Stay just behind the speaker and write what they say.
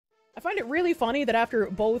find it really funny that after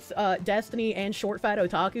both Destiny and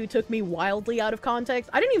ShortFatOtaku took me wildly out of context,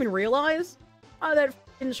 I didn't even realize that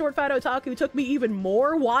ShortFatOtaku took me even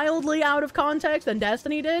more wildly out of context than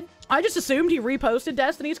Destiny did. I just assumed he reposted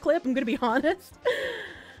Destiny's clip, I'm gonna be honest.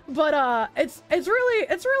 But it's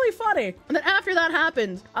really funny. And then after that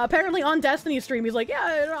happened, apparently on Destiny's stream, he's like,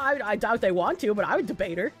 yeah, I doubt they want to, but I would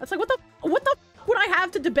debate her. That's like, what the would I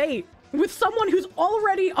have to debate with someone who's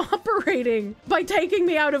already operating by taking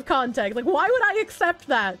me out of context? Like, why would I accept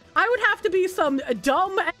that? I would have to be some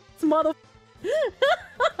dumb ass mother.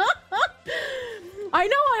 I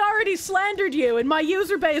know I already slandered you and my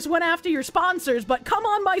user base went after your sponsors, but come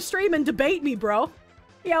on my stream and debate me, bro.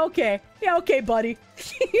 Yeah, okay. Yeah, okay, buddy.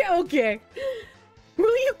 Yeah, okay.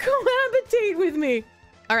 Will you cohabitate with me?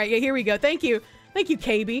 All right, yeah, here we go. Thank you. Thank you,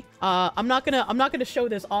 KB. I'm not gonna show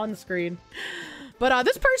this on screen. But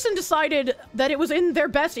this person decided that it was in their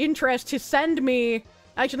best interest to send me.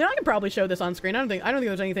 Actually, I can probably show this on screen. I don't think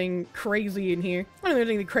there's anything crazy in here. I don't think there's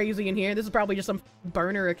anything crazy in here. This is probably just some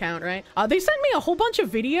burner account, right? They sent me a whole bunch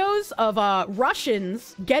of videos of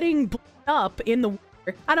Russians getting blown up in the war.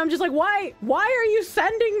 And I'm just like, why are you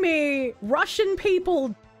sending me Russian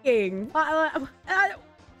people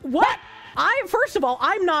what? First of all,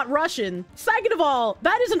 I'm not Russian. Second of all,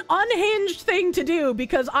 that is an unhinged thing to do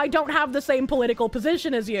because I don't have the same political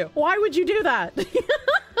position as you. Why would you do that?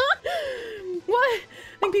 What?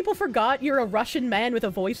 I think people forgot you're a Russian man with a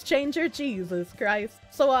voice changer? Jesus Christ.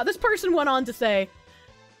 So, this person went on to say,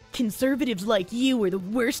 conservatives like you are the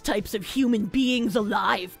worst types of human beings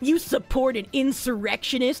alive. You support an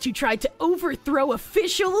insurrectionist who tried to overthrow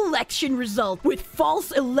official election results with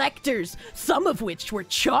false electors, some of which were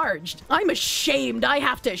charged. I'm ashamed I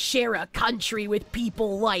have to share a country with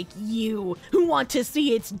people like you who want to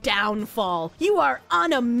see its downfall. You are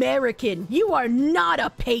un-American. You are not a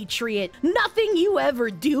patriot. Nothing you ever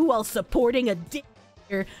do while supporting a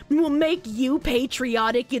will make you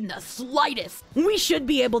patriotic in the slightest. We should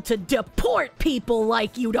be able to deport people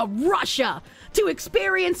like you to Russia to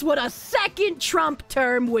experience what a second Trump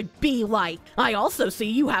term would be like. I also see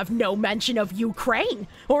you have no mention of Ukraine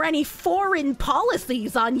or any foreign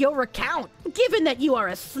policies on your account. Given that you are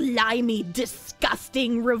a slimy,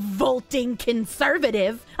 disgusting, revolting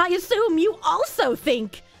conservative, I assume you also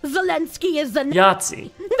think Zelensky is a Yahtzee,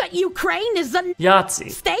 that Ukraine is a Yahtzee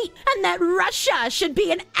state, and that Russia should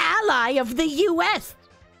be an ally of the US.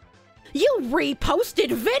 You reposted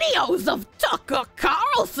videos of Tucker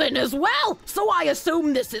Carlson as well, so I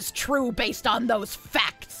assume this is true based on those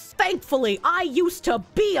facts. Thankfully, I used to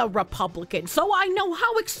be a Republican, so I know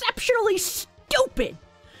how exceptionally stupid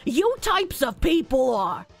you types of people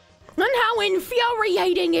are, and how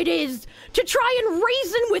infuriating it is to try and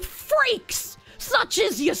reason with freaks such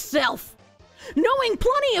as yourself. Knowing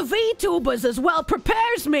plenty of VTubers as well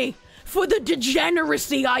prepares me for the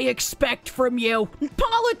degeneracy I expect from you.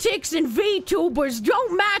 Politics and VTubers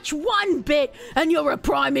don't match one bit, and you're a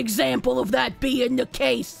prime example of that being the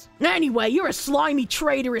case. Anyway, you're a slimy,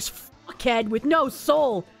 traitorous fuckhead with no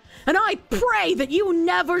soul, and I pray that you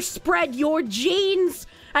never spread your genes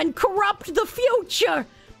and corrupt the future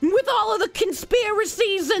with all of the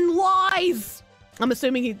conspiracies and lies. I'm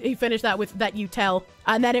assuming he finished that with that you tell,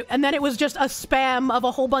 and then it was just a spam of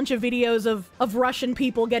a whole bunch of videos of Russian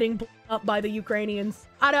people getting blown up by the Ukrainians.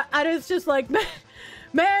 And it's just like,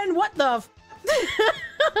 man, what the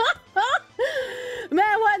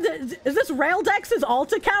man, what is this Raildex's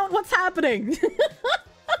alt account? What's happening?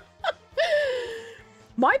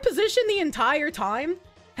 My position the entire time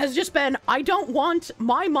has just been, I don't want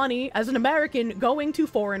my money as an American going to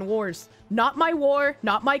foreign wars. Not my war,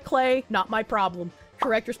 not my clay, not my problem.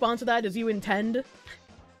 Correct response to that is you intend.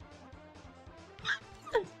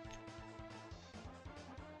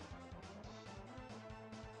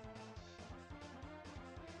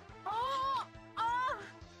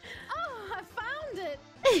 I found it.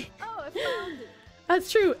 Oh, I found it. That's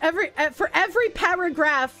true. For every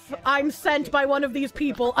paragraph I'm sent by one of these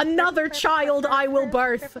people, another child I will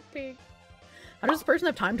birth. How does this person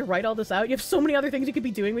have time to write all this out? You have so many other things you could be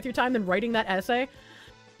doing with your time than writing that essay.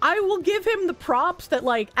 I will give him the props that,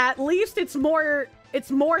 like, at least it's more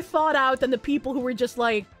thought out than the people who were just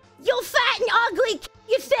like, "You fat and ugly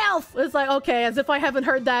yourself." It's like, okay, as if I haven't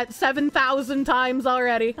heard that 7,000 times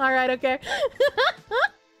already. All right, okay.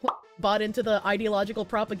 Bought into the ideological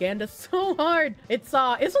propaganda so hard. It's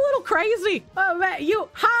a little crazy. Oh man,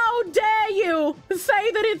 how dare you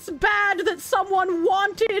say that it's bad that someone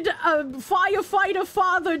wanted a firefighter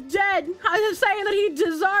father dead? I'm saying that he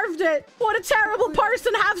deserved it. What a terrible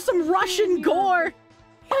person. Have some Russian gore.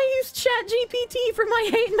 I use ChatGPT for my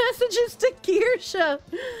hate messages to Kirsche.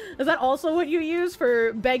 Is that also what you use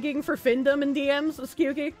for begging for findom in DMs,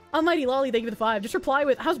 Skewky? Almighty Lolly, thank you for the 5. Just reply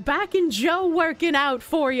with, how's Back and Joe working out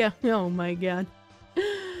for you? Oh my god.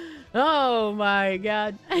 Oh my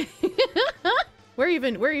god. Where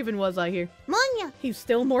even was I here? Monya! He's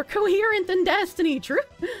still more coherent than Destiny. True.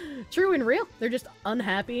 True and real. They're just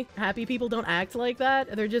unhappy. Happy people don't act like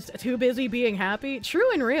that. They're just too busy being happy.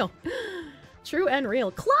 True and real. True and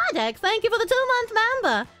real. Claudex, thank you for the 2-month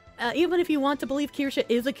member. Even if you want to believe Kirsche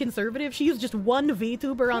is a conservative, she is just one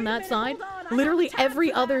VTuber on that side. Literally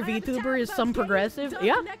every other VTuber is some progressive.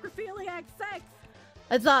 Yeah.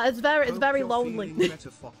 It's very lonely.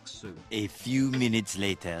 A few minutes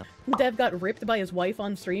later. Dev got ripped by his wife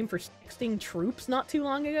on stream for sexting troops not too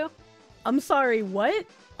long ago. I'm sorry, what?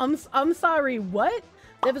 I'm sorry, what?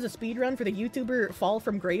 Dev is a speedrun for the YouTuber Fall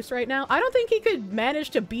from Grace right now. I don't think he could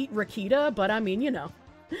manage to beat Rakita, but I mean, you know.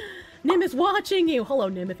 Nim is watching you. Hello,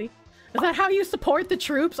 Nimothy. Is that how you support the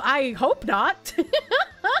troops? I hope not.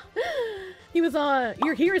 He was,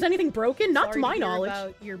 you're here. Is anything broken? Not to my knowledge.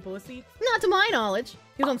 About your pussy? Not to my knowledge.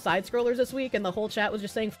 He was on Side Scrollers this week, and the whole chat was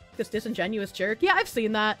just saying, F this disingenuous jerk. Yeah, I've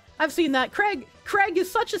seen that. I've seen that. Craig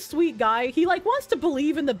is such a sweet guy. He, like, wants to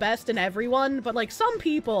believe in the best in everyone, but, like, some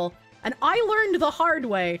people, and I learned the hard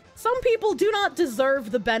way, some people do not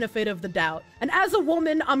deserve the benefit of the doubt. And as a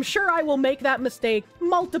woman, I'm sure I will make that mistake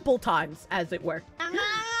multiple times, as it were.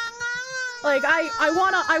 Like,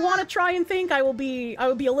 I wanna try and think I will be a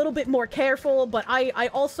little bit more careful, but I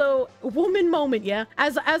also, woman moment, yeah?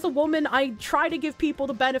 As a woman, I try to give people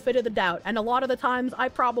the benefit of the doubt, and a lot of the times, I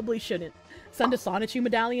probably shouldn't. Send a Sonichu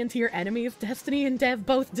medallion to your enemies. Destiny and Dev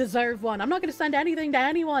both deserve one. I'm not gonna send anything to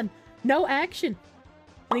anyone. No action.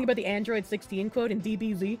 Think about the Android 16 quote in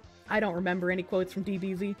DBZ. I don't remember any quotes from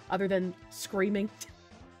DBZ, other than screaming.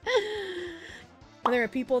 There are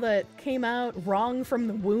people that came out wrong from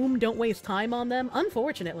the womb. Don't waste time on them.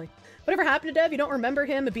 Unfortunately. Whatever happened to Dev? You don't remember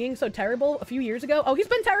him being so terrible a few years ago? Oh, he's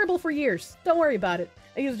been terrible for years. Don't worry about it.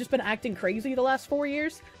 He's just been acting crazy the last 4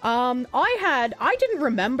 years. I didn't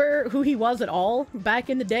remember who he was at all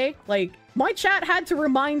back in the day. Like, my chat had to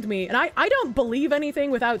remind me, and I don't believe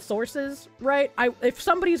anything without sources, right? If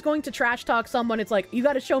somebody's going to trash talk someone, it's like, you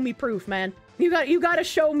gotta show me proof, man. You gotta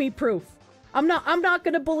show me proof. I'm not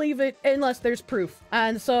gonna believe it unless there's proof.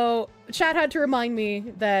 And so, chat had to remind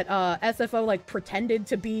me that, SFO, like, pretended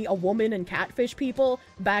to be a woman and catfish people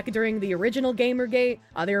back during the original Gamergate.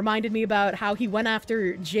 They reminded me about how he went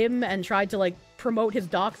after Jim and tried to, like, promote his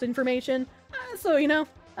docs information. So, you know,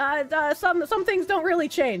 some things don't really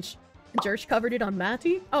change. Jersh covered it on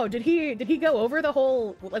Matty? Oh, did he go over the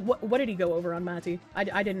whole, like, what did he go over on Matty? I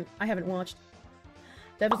haven't watched.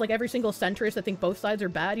 Dev is like every single centrist that think both sides are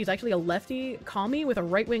bad. He's actually a lefty commie with a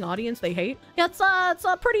right-wing audience they hate. Yeah, it's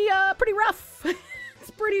pretty rough.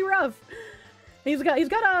 It's pretty rough. He's got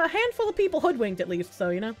a handful of people hoodwinked at least,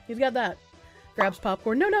 so, you know, he's got that. Grabs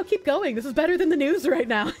popcorn. No, keep going. This is better than the news right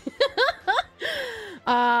now.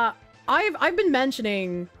 I've been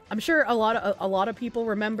mentioning, I'm sure a lot of people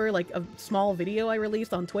remember, like, a small video I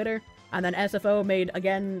released on Twitter, and then SFO made,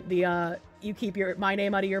 again, the, you keep my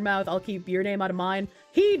name out of your mouth, I'll keep your name out of mine.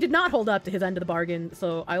 He did not hold up to his end of the bargain,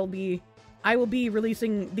 so I will be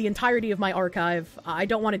releasing the entirety of my archive. I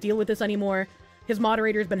don't want to deal with this anymore. His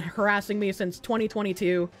moderator's been harassing me since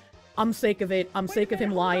 2022. I'm sick of it. I'm sick of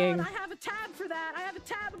him lying. I have a tab for that. I have a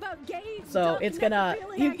tab about gays. So it's gonna,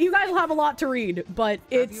 you guys will have a lot to read, but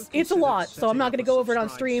it's a lot, so I'm not gonna go over it on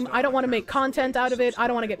stream. I don't want to make content out of it. I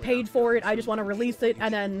don't want to get paid for it. I just want to release it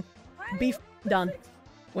and then be done.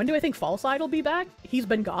 When do I think Fallside will be back? He's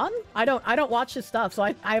been gone? I don't watch his stuff, so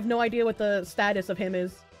I have no idea what the status of him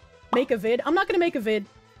is. Make a vid? I'm not gonna make a vid.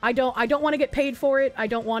 I don't want to get paid for it. I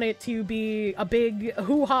don't want it to be a big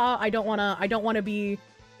hoo-ha. I don't want to be,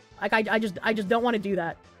 like, I just don't want to do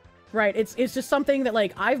that. Right, it's just something that,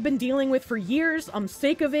 like, I've been dealing with for years. I'm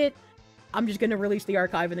sick of it. I'm just gonna release the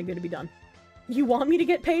archive and then gonna be done. You want me to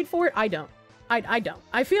get paid for it? I don't. I don't.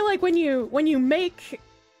 I feel like when you make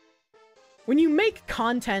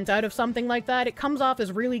content out of something like that, it comes off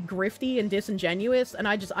as really grifty and disingenuous, and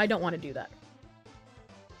I don't want to do that.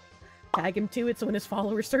 Tag him to it so when his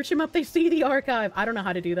followers search him up, they see the archive. I don't know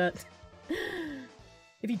how to do that.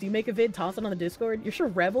 If you do make a vid, toss it on the Discord. You're sure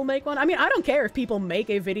Rev will make one? I mean, I don't care if people make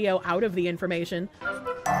a video out of the information.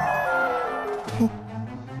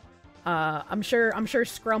 I'm sure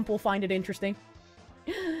Scrump will find it interesting.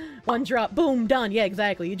 One drop, boom, done. Yeah,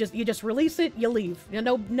 exactly. You just release it, you leave. You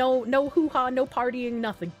know, no hoo-ha, no partying,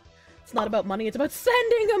 nothing. It's not about money, it's about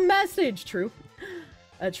sending a message. True.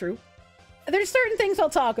 True. There's certain things I'll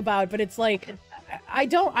talk about, but it's like, I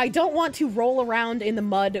don't want to roll around in the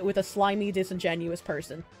mud with a slimy, disingenuous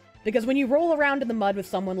person. Because when you roll around in the mud with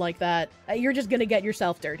someone like that, you're just gonna get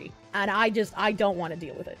yourself dirty. And I don't want to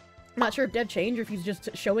deal with it. I'm not sure if Dev changed or if he's just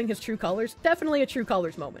showing his true colors. Definitely a true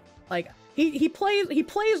colors moment. Like, he plays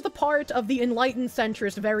the part of the enlightened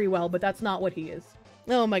centrist very well, but that's not what he is.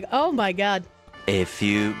 Oh my god. A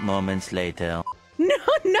few moments later.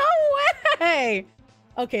 No way!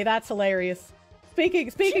 Okay, that's hilarious.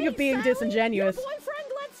 Speaking of being Sally, disingenuous. Your boyfriend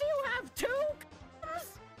lets you have 2 cars?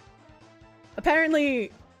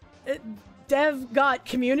 Apparently, Dev got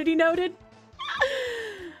community noted.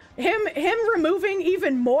 Him removing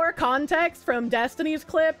even more context from Destiny's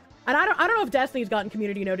clip. And I don't know if Destiny's gotten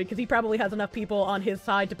community noted because he probably has enough people on his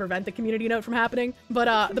side to prevent the community note from happening.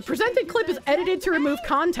 But the presented clip is edited to remove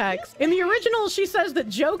context. In the original, she says that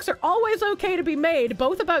jokes are always okay to be made,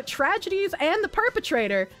 both about tragedies and the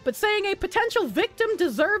perpetrator. But saying a potential victim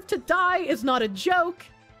deserved to die is not a joke,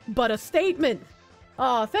 but a statement.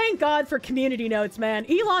 Oh, thank God for community notes, man.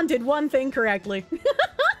 Elon did one thing correctly.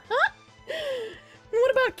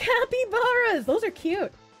 What about capybaras? Those are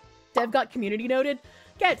cute. Dev got community noted.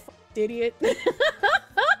 Get f***ed, idiot.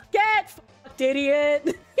 Get f***ed,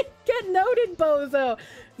 idiot. Get noted, bozo.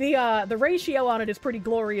 The ratio on it is pretty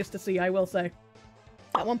glorious to see, I will say.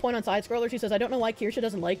 At one point on Side Scroller, she says, I don't know why Kirsche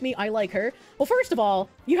doesn't like me. I like her. Well, first of all,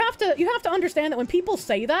 you have to understand that when people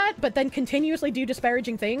say that, but then continuously do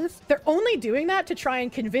disparaging things, they're only doing that to try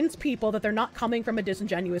and convince people that they're not coming from a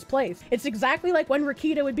disingenuous place. It's exactly like when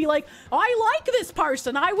Rakita would be like, I like this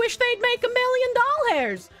person. I wish they'd make $1 million doll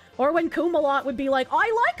hairs. Or when Kumalot would be like,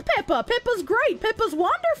 I like Pippa. Pippa's great. Pippa's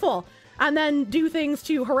wonderful. And then do things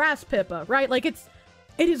to harass Pippa, right? Like, it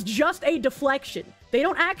is just a deflection. They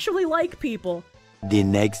don't actually like people. The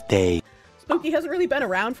next day. Spooky hasn't really been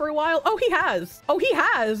around for a while. Oh, he has. Oh, he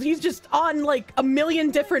has. He's just on, like, a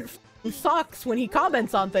million different socks when he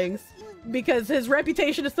comments on things. Because his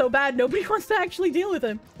reputation is so bad, nobody wants to actually deal with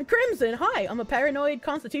him. Crimson, hi, I'm a paranoid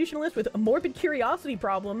constitutionalist with morbid curiosity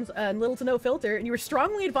problems and little to no filter, and you were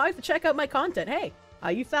strongly advised to check out my content. Hey,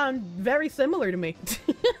 you sound very similar to me.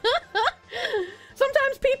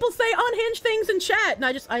 Sometimes people say unhinged things in chat, and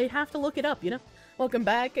I have to look it up, you know? Welcome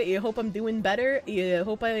back. I hope I'm doing better. I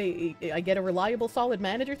hope I get a reliable, solid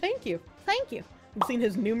manager. Thank you. Thank you. I've seen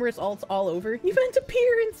his numerous alts all over. Event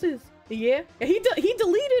appearances. Yeah. He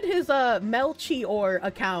deleted his Melchior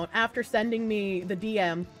account after sending me the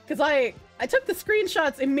DM. Because I took the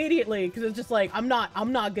screenshots immediately because it's just like, I'm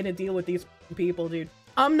not gonna deal with these people, dude.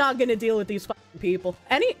 I'm not gonna deal with these people.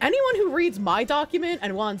 Anyone who reads my document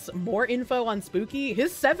and wants more info on Spooky,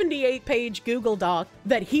 his 78-page Google Doc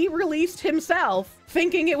that he released himself,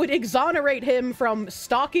 thinking it would exonerate him from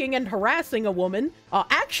stalking and harassing a woman,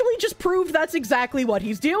 actually just proved that's exactly what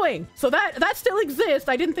he's doing. So that still exists.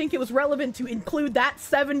 I didn't think it was relevant to include that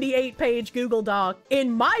 78-page Google Doc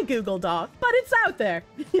in my Google Doc, but it's out there.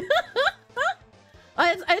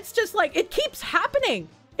 It's just like, it keeps happening.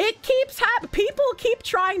 It keeps people keep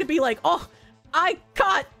trying to be like, oh, I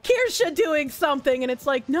caught Kirsche doing something. And it's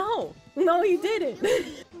like, no, you didn't.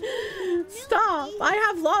 Stop. I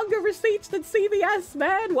have longer receipts than CVS,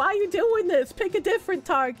 man. Why are you doing this? Pick a different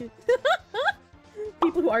target.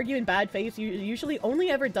 People who argue in bad faith usually only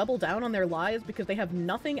ever double down on their lies because they have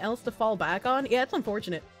nothing else to fall back on. Yeah, it's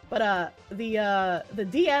unfortunate. But the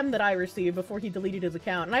DM that I received before he deleted his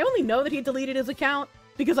account, and I only know that he deleted his account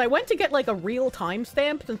because I went to get, like, a real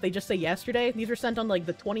timestamp since they just say yesterday. These were sent on, like,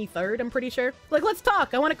 the 23rd, I'm pretty sure. Like, let's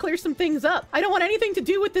talk. I want to clear some things up. I don't want anything to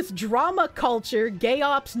do with this drama culture, gay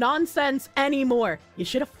ops nonsense anymore. You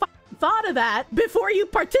should have thought of that before you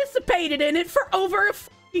participated in it for over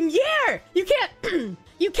a year. You can't...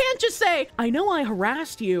 You can't just say, I know I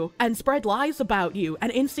harassed you and spread lies about you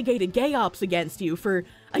and instigated gay ops against you for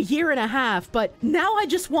a year and a half, but now I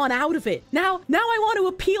just want out of it. Now I want to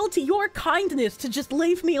appeal to your kindness to just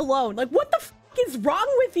leave me alone. Like, what the f is wrong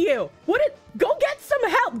with you? Go get some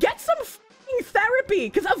help. Get some therapy,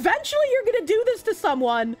 because eventually you're gonna do this to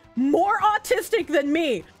someone more autistic than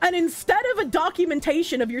me. And instead of a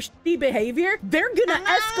documentation of your shitty behavior, they're gonna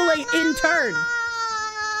escalate in turn.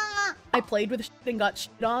 I played with shit and got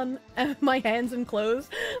shit on my hands and clothes.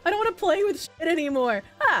 I don't want to play with shit anymore.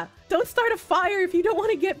 Don't start a fire if you don't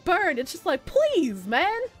want to get burned. It's just like, please,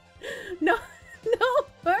 man. No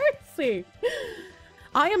mercy.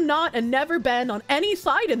 I am not and never been on any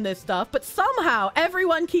side in this stuff, but somehow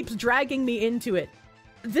everyone keeps dragging me into it.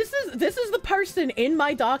 This is the person in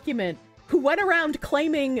my document who went around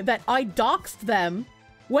claiming that I doxed them.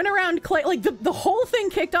 Went around like the whole thing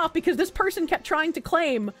kicked off because this person kept trying to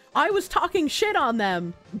claim I was talking shit on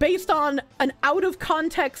them based on an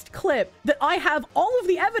out-of-context clip that I have all of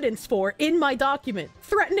the evidence for in my document,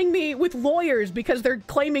 threatening me with lawyers because they're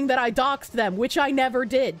claiming that I doxed them, which I never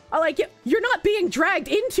did. You're not being dragged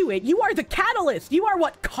into it. You are the catalyst. You are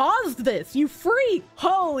what caused this, you freak.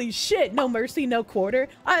 Holy shit. No mercy, no quarter.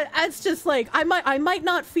 It's just like, I might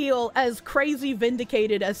not feel as crazy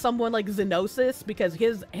vindicated as someone like Xenosis because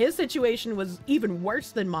his situation was even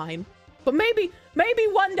worse than mine. But maybe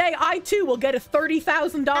one day I too will get a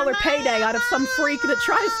 $30,000 payday out of some freak that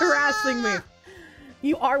tries harassing me.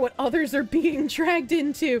 You are what others are being dragged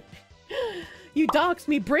into. You doxed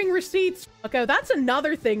me, bring receipts. Okay, that's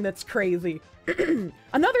another thing that's crazy.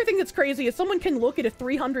 Another thing that's crazy is someone can look at a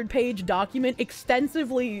 300-page document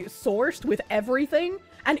extensively sourced with everything.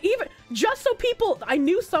 And even just so I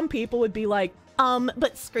knew some people would be like,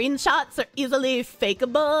 but screenshots are easily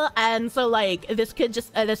fakeable, and so like this could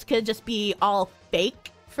just be all fake.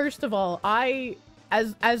 First of all,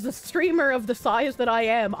 as a streamer of the size that I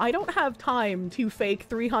am, I don't have time to fake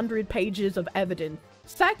 300 pages of evidence.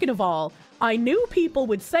 Second of all, I knew people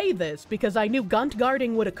would say this because I knew gunt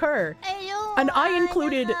guarding would occur, and I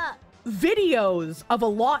included videos of a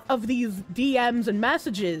lot of these DMs and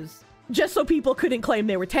messages just so people couldn't claim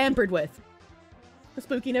they were tampered with.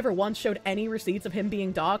 Spooky never once showed any receipts of him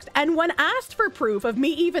being doxxed, and when asked for proof of me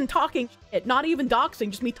even talking shit, not even doxing,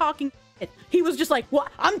 just me talking shit, he was just like, "What?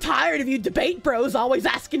 I'm tired of you debate bros always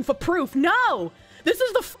asking for proof." No! This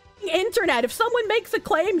is the f***ing internet. If someone makes a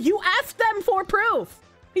claim, you ask them for proof.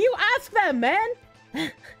 You ask them, man!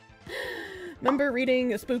 Remember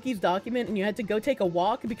reading Spooky's document and you had to go take a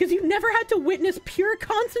walk because you never had to witness pure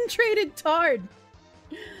concentrated tard?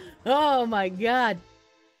 Oh my god.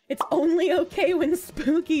 It's only okay when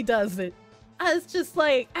Spooky does it. It's just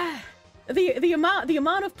like, the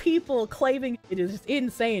amount of people claiming it is just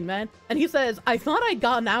insane, man. And he says, I thought I'd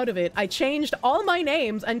gotten out of it. I changed all my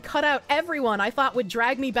names and cut out everyone I thought would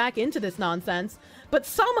drag me back into this nonsense. But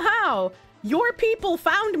somehow, your people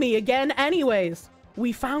found me again anyways.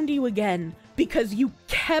 We found you again because you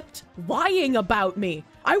kept lying about me.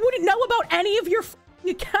 I wouldn't know about any of your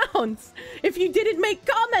accounts if you didn't make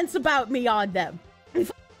comments about me on them.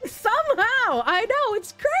 Somehow, I know,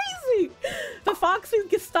 it's crazy. The Foxy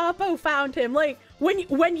Gestapo found him. Like, when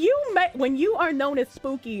you are known as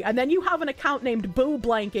Spooky, and then you have an account named Boo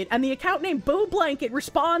Blanket, and the account named Boo Blanket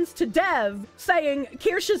responds to Dev saying,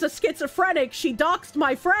 Kirsche's a schizophrenic, she doxed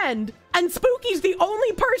my friend, and Spooky's the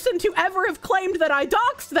only person to ever have claimed that I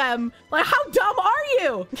doxed them. Like, how dumb are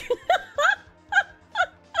you?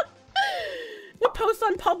 You post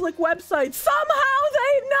on public websites. Somehow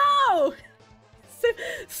they know.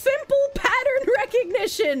 Simple pattern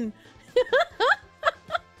recognition.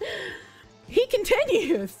 He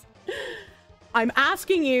continues. I'm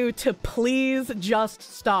asking you to please just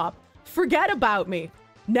stop. Forget about me.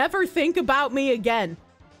 Never think about me again.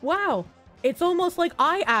 Wow. It's almost like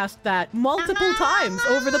I asked that multiple times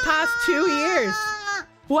over the past 2 years.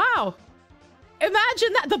 Wow.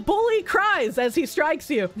 Imagine that. The bully cries as he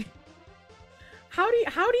strikes you. How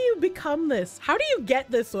do you become this? How do you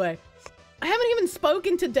get this way? I haven't even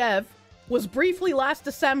spoken to Dev. Was briefly last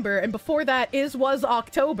December, and before that was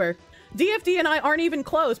October. DFD and I aren't even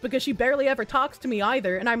close because she barely ever talks to me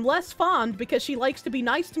either, and I'm less fond because she likes to be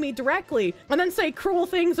nice to me directly and then say cruel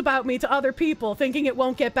things about me to other people, thinking it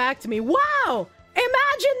won't get back to me. Wow!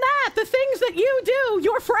 Imagine that! The things that you do,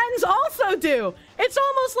 your friends also do! It's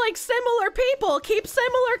almost like similar people keep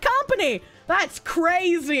similar company! That's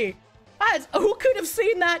crazy! Who could have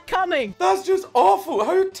seen that coming? That's just awful.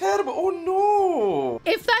 How terrible. Oh no.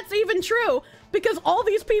 If that's even true, because all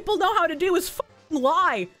these people know how to do is f***ing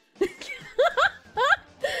lie.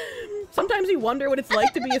 Sometimes you wonder what it's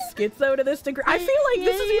like to be a schizo to this degree. I feel like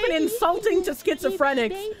this is even insulting to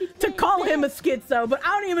schizophrenics to call him a schizo, but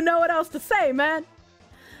I don't even know what else to say, man.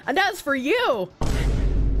 And as for you...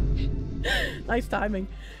 Nice timing.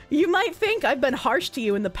 You might think I've been harsh to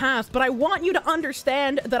you in the past, but I want you to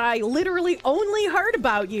understand that I literally only heard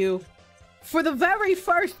about you for the very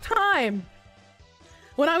first time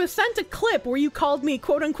when I was sent a clip where you called me,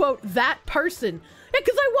 quote-unquote, that person. Yeah,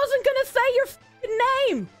 because I wasn't gonna say your f***ing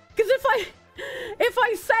name. Because if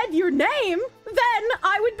I said your name, then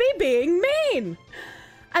I would be being mean.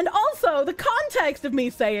 And also, the context of me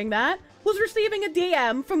saying that was receiving a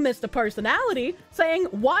DM from Mr. Personality saying,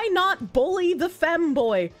 why not bully the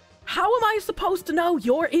femboy? How am I supposed to know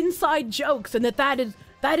your inside jokes and that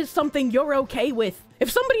is something you're okay with?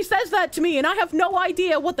 If somebody says that to me and I have no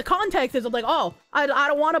idea what the context is, I'm like, oh, I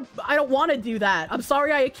don't want to do that. I'm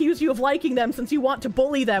sorry I accuse you of liking them since you want to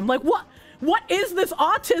bully them. Like, what is this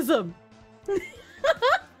autism?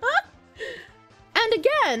 And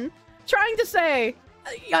again, trying to say,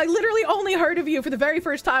 I literally only heard of you for the very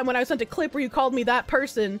first time when I sent a clip where you called me that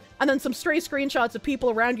person, and then some stray screenshots of people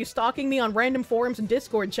around you stalking me on random forums and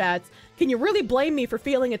Discord chats. Can you really blame me for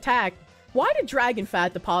feeling attacked? Why did Dragon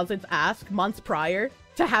Fat Deposits ask months prior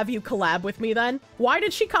to have you collab with me then? Why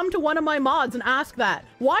did she come to one of my mods and ask that?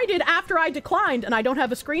 Why did, after I declined, and I don't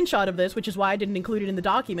have a screenshot of this, which is why I didn't include it in the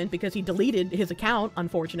document because he deleted his account,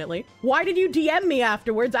 unfortunately. Why did you DM me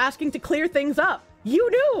afterwards asking to clear things up?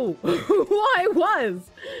 You knew who I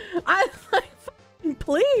was. I like,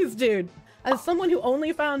 please, dude. As someone who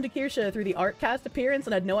only found Kirsche through the Artcast appearance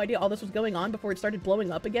and had no idea all this was going on before it started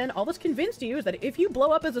blowing up again, all this convinced you is that if you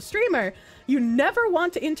blow up as a streamer, you never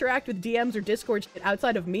want to interact with DMs or Discord shit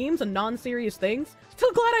outside of memes and non-serious things.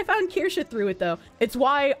 Still glad I found Kirsche through it though. It's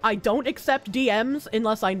why I don't accept DMs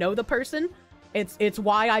unless I know the person. It's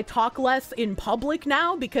why I talk less in public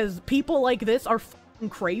now, because people like this are f***ing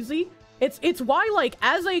crazy. It's why, like,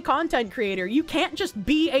 as a content creator, you can't just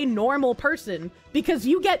be a normal person, because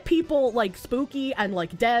you get people like Spooky and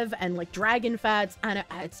like Dev and like Dragon Fats, and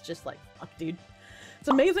it's just like, fuck, dude. It's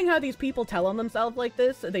amazing how these people tell on themselves like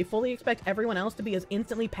this. They fully expect everyone else to be as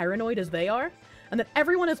instantly paranoid as they are, and that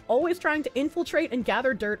everyone is always trying to infiltrate and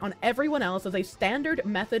gather dirt on everyone else as a standard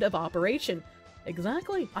method of operation.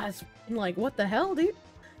 Exactly. I was like, what the hell, dude?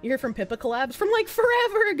 You hear from Pippa collabs from like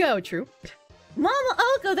forever ago. True. Mama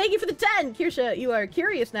Oko, thank you for the 10! Kirsche, you are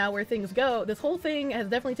curious now where things go. This whole thing has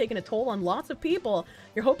definitely taken a toll on lots of people.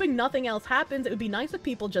 You're hoping nothing else happens. It would be nice if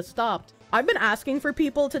people just stopped. I've been asking for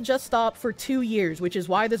people to just stop for 2 years, which is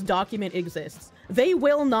why this document exists. They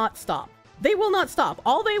will not stop. They will not stop.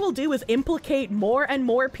 All they will do is implicate more and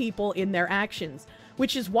more people in their actions.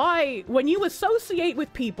 Which is why, when you associate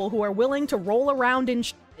with people who are willing to roll around in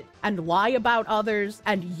shit and lie about others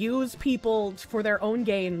and use people for their own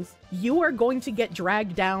gains, you are going to get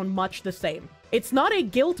dragged down much the same. It's not a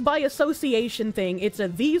guilt by association thing, it's a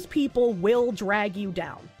these people will drag you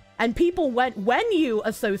down. And people, when you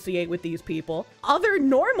associate with these people, other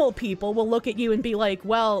normal people will look at you and be like,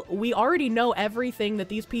 well, we already know everything that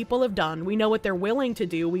these people have done, we know what they're willing to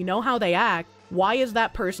do, we know how they act, why is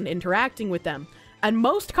that person interacting with them? And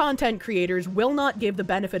most content creators will not give the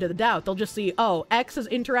benefit of the doubt. They'll just see, oh, X is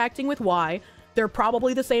interacting with Y. They're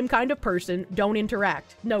probably the same kind of person. Don't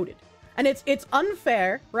interact. Noted. And it's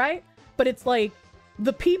unfair, right? But it's like,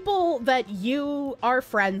 the people that you are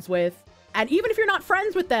friends with, and even if you're not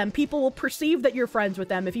friends with them, people will perceive that you're friends with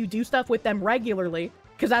them if you do stuff with them regularly,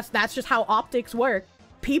 because that's just how optics work.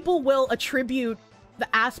 People will attribute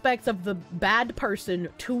the aspects of the bad person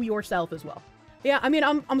to yourself as well. Yeah, I mean,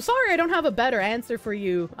 I'm sorry I don't have a better answer for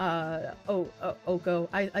you, Oko.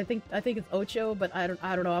 I think it's Ocho, but I don't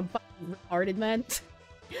know. I'm fucking retarded, man.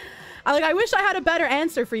 I wish I had a better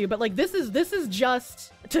answer for you, but like this is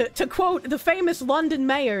just to quote the famous London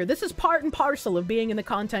mayor, this is part and parcel of being in the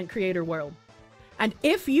content creator world. And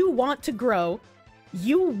if you want to grow,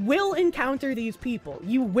 you will encounter these people.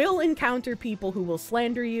 You will encounter people who will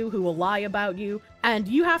slander you, who will lie about you, and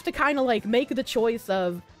you have to kind of like make the choice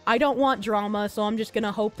of, I don't want drama, so I'm just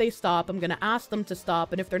gonna hope they stop. I'm gonna ask them to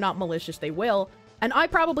stop, and if they're not malicious, they will. And I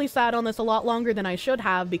probably sat on this a lot longer than I should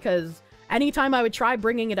have, because anytime I would try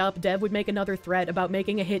bringing it up, Dev would make another threat about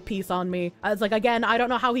making a hit piece on me. I was like, again, I don't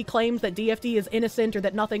know how he claims that DFD is innocent or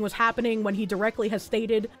that nothing was happening when he directly has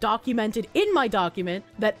stated, documented in my document,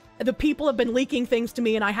 that the people have been leaking things to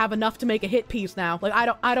me and I have enough to make a hit piece now. Like,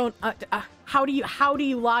 how do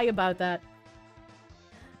you lie about that?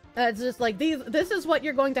 It's just like, this is what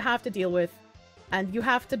you're going to have to deal with. And you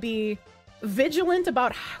have to be vigilant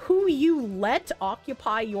about who you let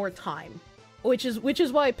occupy your time. Which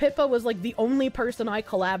is why Pippa was like the only person I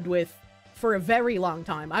collabed with for a very long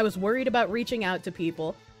time. I was worried about reaching out to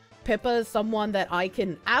people. Pippa is someone that I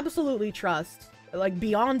can absolutely trust, like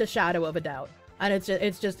beyond a shadow of a doubt. And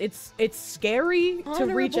it's scary to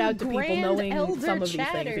reach out to people knowing some of these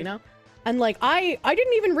things, you know? And like, I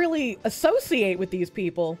didn't even really associate with these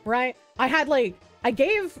people, right? I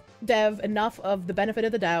gave Dev enough of the benefit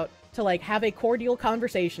of the doubt to like have a cordial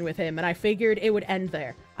conversation with him, and I figured it would end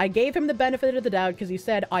there. I gave him the benefit of the doubt because he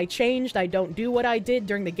said, I changed, I don't do what I did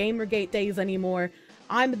during the Gamergate days anymore,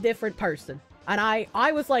 I'm a different person. And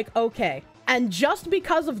I was like, okay. And just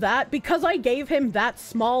because of that, because I gave him that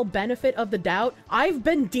small benefit of the doubt, I've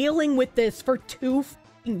been dealing with this for 2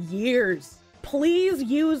 years. Please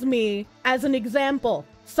use me as an example.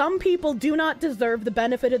 Some people do not deserve the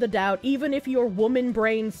benefit of the doubt, even if your woman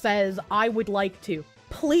brain says, I would like to.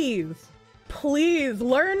 Please, please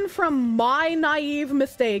learn from my naive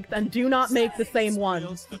mistakes and do not make the same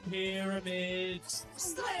one. You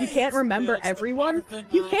can't remember everyone?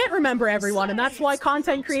 You can't remember everyone, and that's why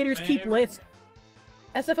content creators keep lists.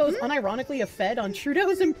 SFO's unironically a fed on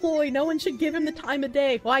Trudeau's employ. No one should give him the time of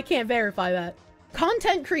day. Well, I can't verify that.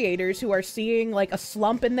 Content creators who are seeing like a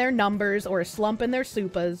slump in their numbers or a slump in their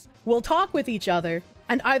supas will talk with each other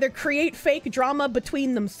and either create fake drama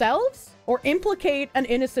between themselves or implicate an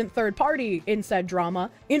innocent third party in said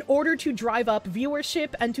drama in order to drive up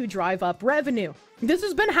viewership and to drive up revenue. This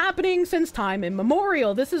has been happening since time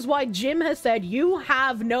immemorial. This is why Jim has said you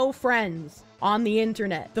have no friends on the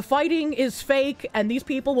internet. The fighting is fake and these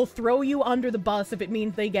people will throw you under the bus if it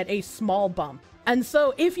means they get a small bump. And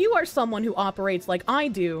so if you are someone who operates like I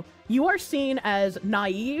do, you are seen as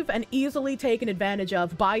naive and easily taken advantage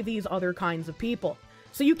of by these other kinds of people.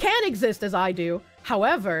 So you can exist as I do.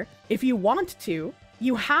 However, if you want to,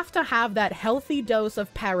 you have to have that healthy dose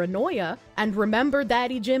of paranoia and remember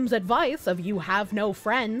Daddy Jim's advice of you have no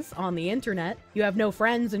friends on the internet, you have no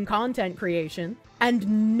friends in content creation,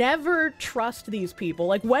 and never trust these people.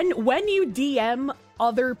 Like when you DM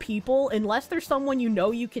other people, unless there's someone you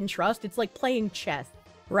know you can trust, it's like playing chess,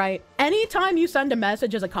 right? Anytime you send a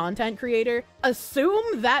message as a content creator,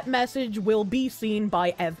 assume that message will be seen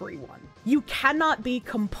by everyone. You cannot be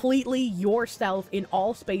completely yourself in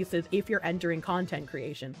all spaces if you're entering content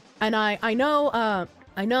creation. And I know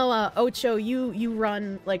Ocho, you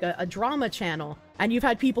run like a drama channel, and you've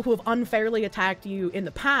had people who have unfairly attacked you in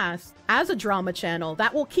the past as a drama channel.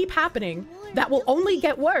 That will keep happening. That will only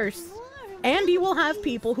get worse. And you will have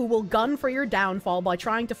people who will gun for your downfall by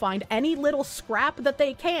trying to find any little scrap that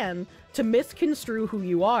they can to misconstrue who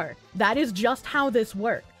you are. That is just how this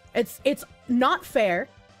works. It's not fair.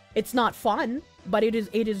 It's not fun, but it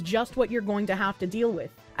is just what you're going to have to deal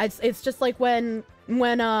with. It's just like when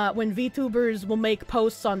VTubers will make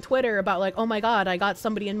posts on Twitter about like, oh my god, I got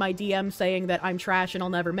somebody in my DM saying that I'm trash and I'll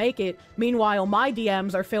never make it. Meanwhile, my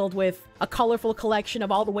DMs are filled with a colorful collection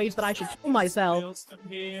of all the ways that I should kill myself.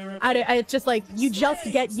 It's just like, you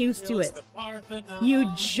just get used to it.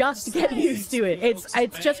 You just get used to it.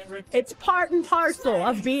 It's part and parcel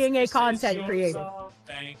of being a content creator.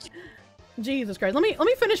 Jesus Christ. Let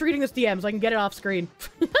me finish reading this DM so I can get it off screen.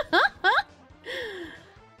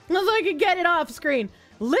 So I can get it off screen.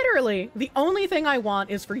 Literally, the only thing I want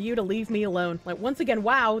is for you to leave me alone. Like, once again,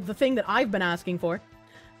 wow, the thing that I've been asking for.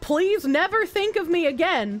 Please never think of me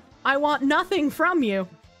again. I want nothing from you.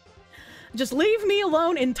 Just leave me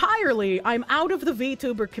alone entirely. I'm out of the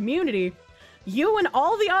VTuber community. You and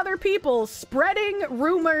all the other people spreading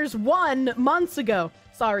rumors 1 month ago.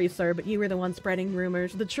 Sorry, sir, but you were the one spreading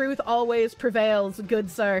rumors. The truth always prevails,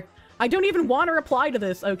 good sir. I don't even want to reply to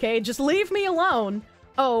this, okay? Just leave me alone.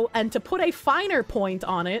 Oh, and to put a finer point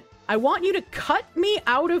on it, I want you to cut me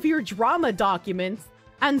out of your drama documents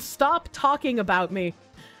and stop talking about me.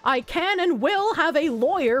 I can and will have a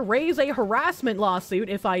lawyer raise a harassment lawsuit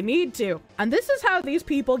if I need to. And this is how these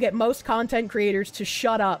people get most content creators to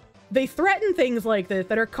shut up. They threaten things like this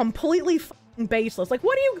that are completely baseless. Like,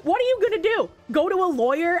 what are you gonna do? Go to a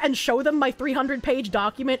lawyer and show them my 300-page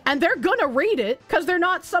document and they're gonna read it because they're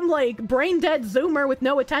not some like brain-dead zoomer with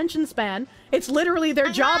no attention span. It's literally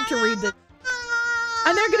their job to read this.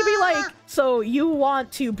 And they're gonna be like, so you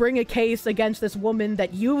want to bring a case against this woman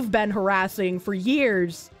that you've been harassing for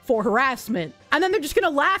years for harassment. And then they're just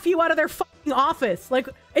gonna laugh you out of their fucking office. Like,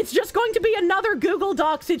 it's just going to be another Google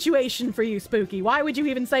Doc situation for you, Spooky. Why would you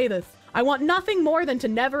even say this? I want nothing more than to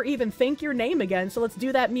never even think your name again, so let's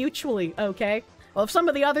do that mutually, okay? Well, if some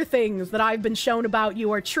of the other things that I've been shown about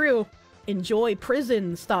you are true, enjoy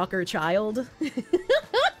prison, stalker child.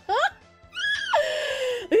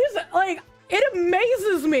 Like, it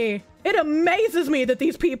amazes me. It amazes me that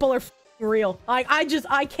these people are real. I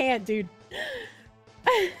can't, dude.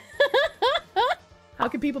 How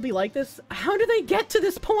can people be like this? How do they get to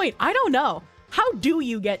this point? I don't know. How do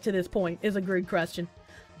you get to this point is a good question.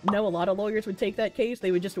 No, a lot of lawyers would take that case. They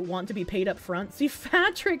would just want to be paid up front. See,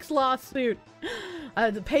 Patrick's lawsuit.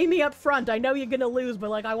 Pay me up front. I know you're gonna lose, but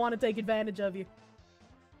like, I want to take advantage of you.